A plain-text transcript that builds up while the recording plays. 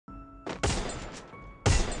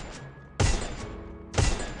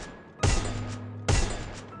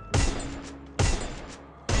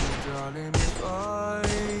Darling, if I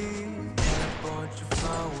had bought you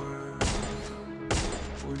flowers,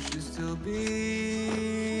 would you still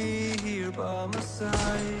be here by my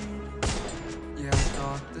side? Yeah, I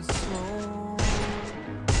thought this moment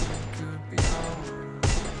could be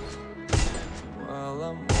ours. While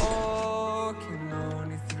I'm walking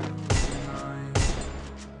on you through the night,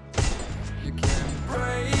 you can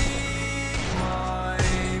break my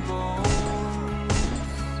bones,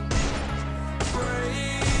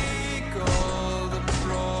 break all the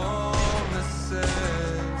promises,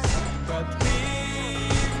 but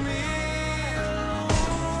leave me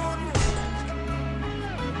alone.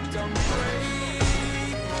 Don't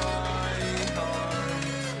break my heart.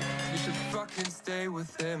 You should fucking stay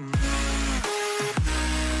with him.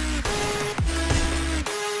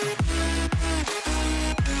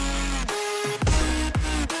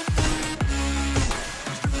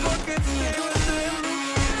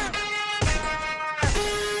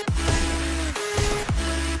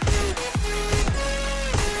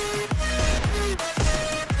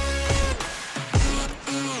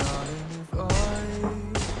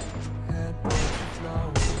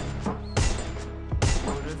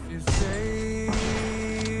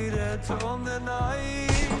 On the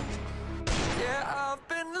night, yeah, I've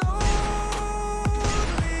been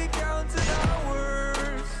lonely counting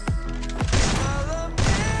hours while I'm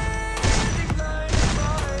getting blinded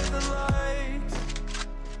by the light.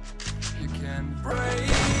 You can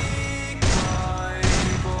break my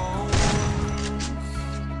bones,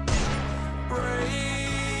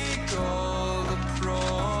 break all the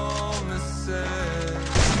promises,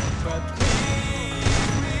 but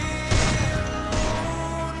leave me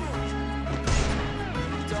alone.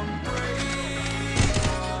 Don't break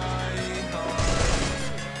my heart.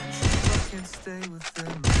 You fucking stay with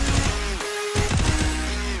them.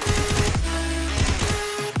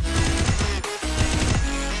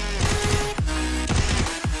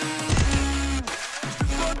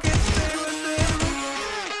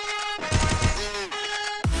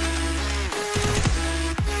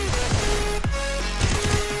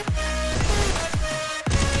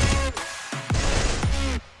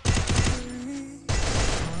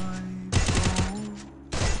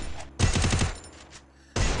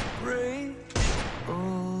 Break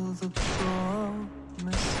all the promises,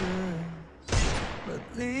 but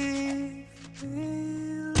leave me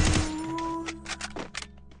alone.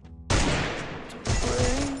 Don't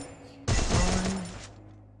break my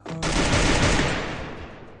heart.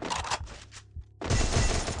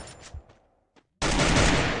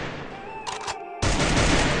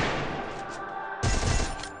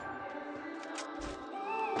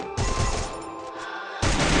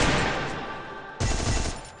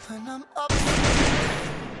 When I'm up,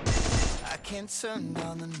 I can't turn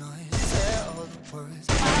down the noise. Say all the words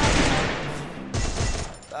I know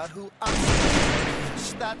about who I'm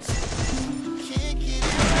supposed to that's can't get it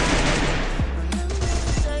right. Remember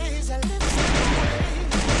the days I lived away,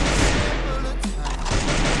 simpler time.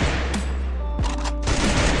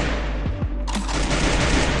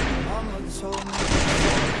 Mama told me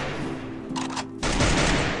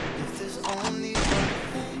if there's only one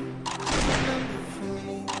thing remember from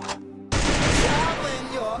me, child, when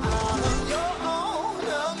you're out on your own,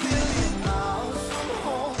 a million miles from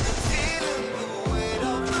home, feeling the weight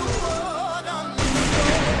of the world on your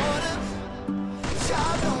shoulders.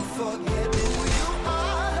 Child, don't forget who you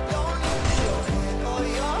are. Don't lose your head or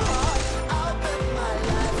your heart. I'll bet my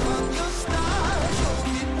life on your stars. You'll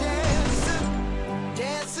be dancing,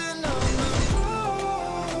 dancing on the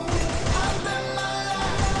moon. I'll bet my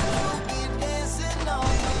life you'll be dancing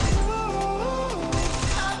on the moon.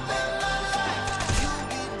 I'll bet my life you'll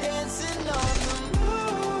be dancing on the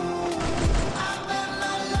moon. I'll bet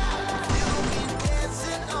my life you'll be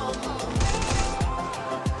dancing on the moon.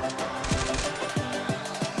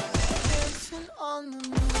 Dancing on the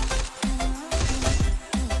moon.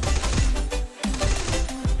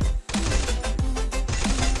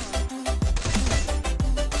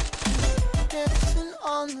 Dancing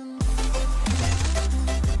on the moon.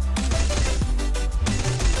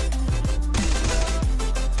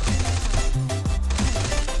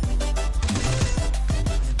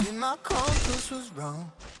 Maybe my compass was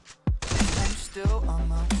wrong. I'm still on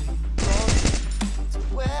my way to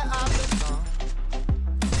where I belong.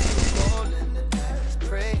 Rolling the dice,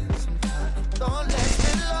 praying sometimes. Don't let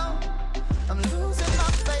me low. I'm losing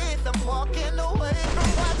my faith. I'm walking away from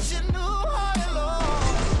what you knew all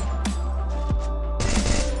along.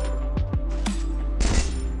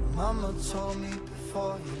 Mama told me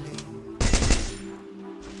before you leave,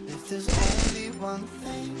 if there's only one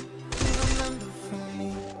thing you remember from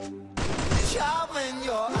me, child, when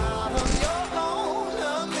you're out on your own,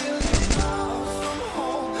 a million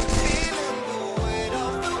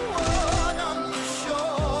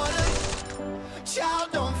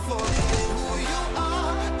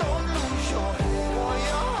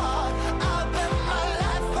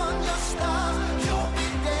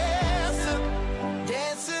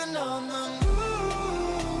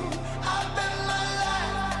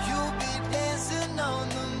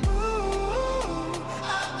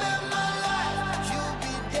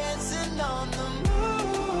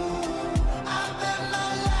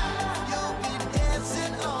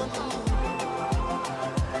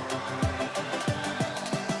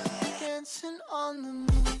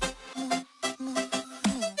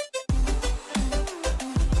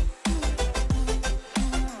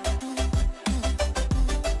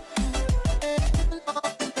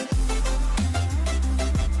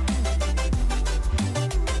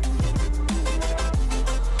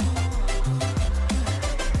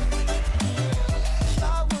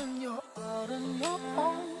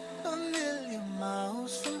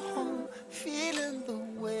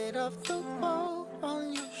of the world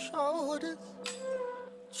on your shoulders.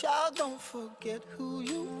 Child, don't forget who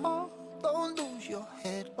you are. Don't lose your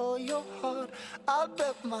head or your heart. I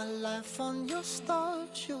bet my life on your stars.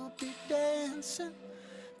 You'll be dancing,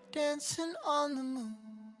 dancing on the moon.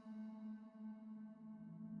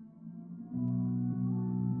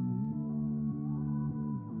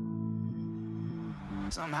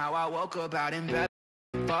 Somehow I woke up out in bed,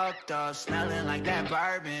 fucked up, smelling like that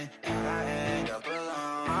bourbon, and I end up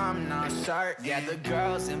alone. I'm not certain. Yeah, the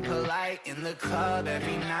girls impolite in the club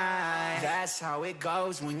every night. That's how it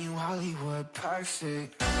goes when you Hollywood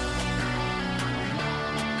perfect.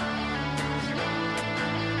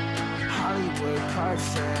 Hollywood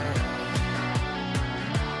perfect.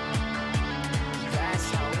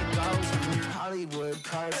 That's how it goes when you Hollywood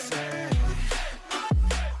perfect.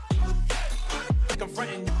 I'm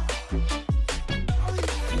frontin'.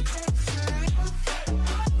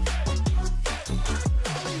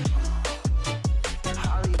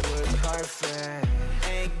 Hollywood perfect.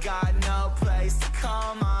 Ain't got no place to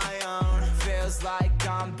call my own. Feels like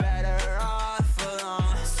I'm better off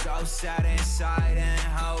alone. So sad inside and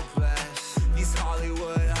hopeless. These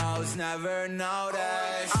Hollywood hoes never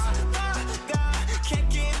notice. Can't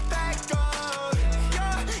get back on.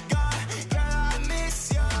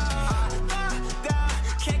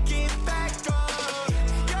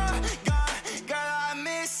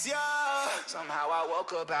 Somehow I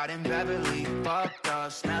woke up out in Beverly, fucked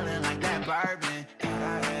up, smelling like that bourbon, and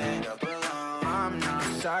I end up alone. I'm not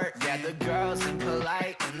certain. Yeah, the girls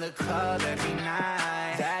impolite in the club every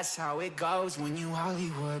night. That's how it goes when you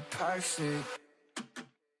Hollywood perfect.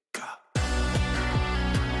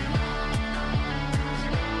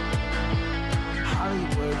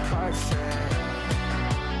 Hollywood perfect.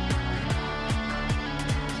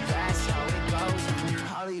 That's how it goes when you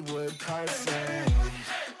Hollywood perfect.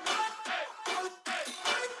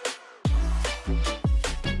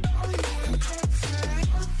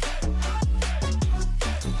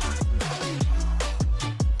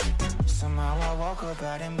 Woke up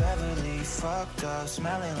out in Beverly, fucked up,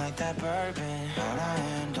 smelling like that bourbon. How'd I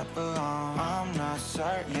end up alone? I'm not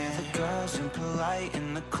certain. Yeah, the girls impolite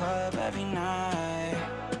in the club every night.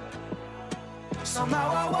 Somehow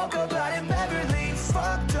I woke up out in Beverly,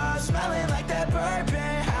 fucked up, smelling like that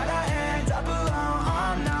bourbon.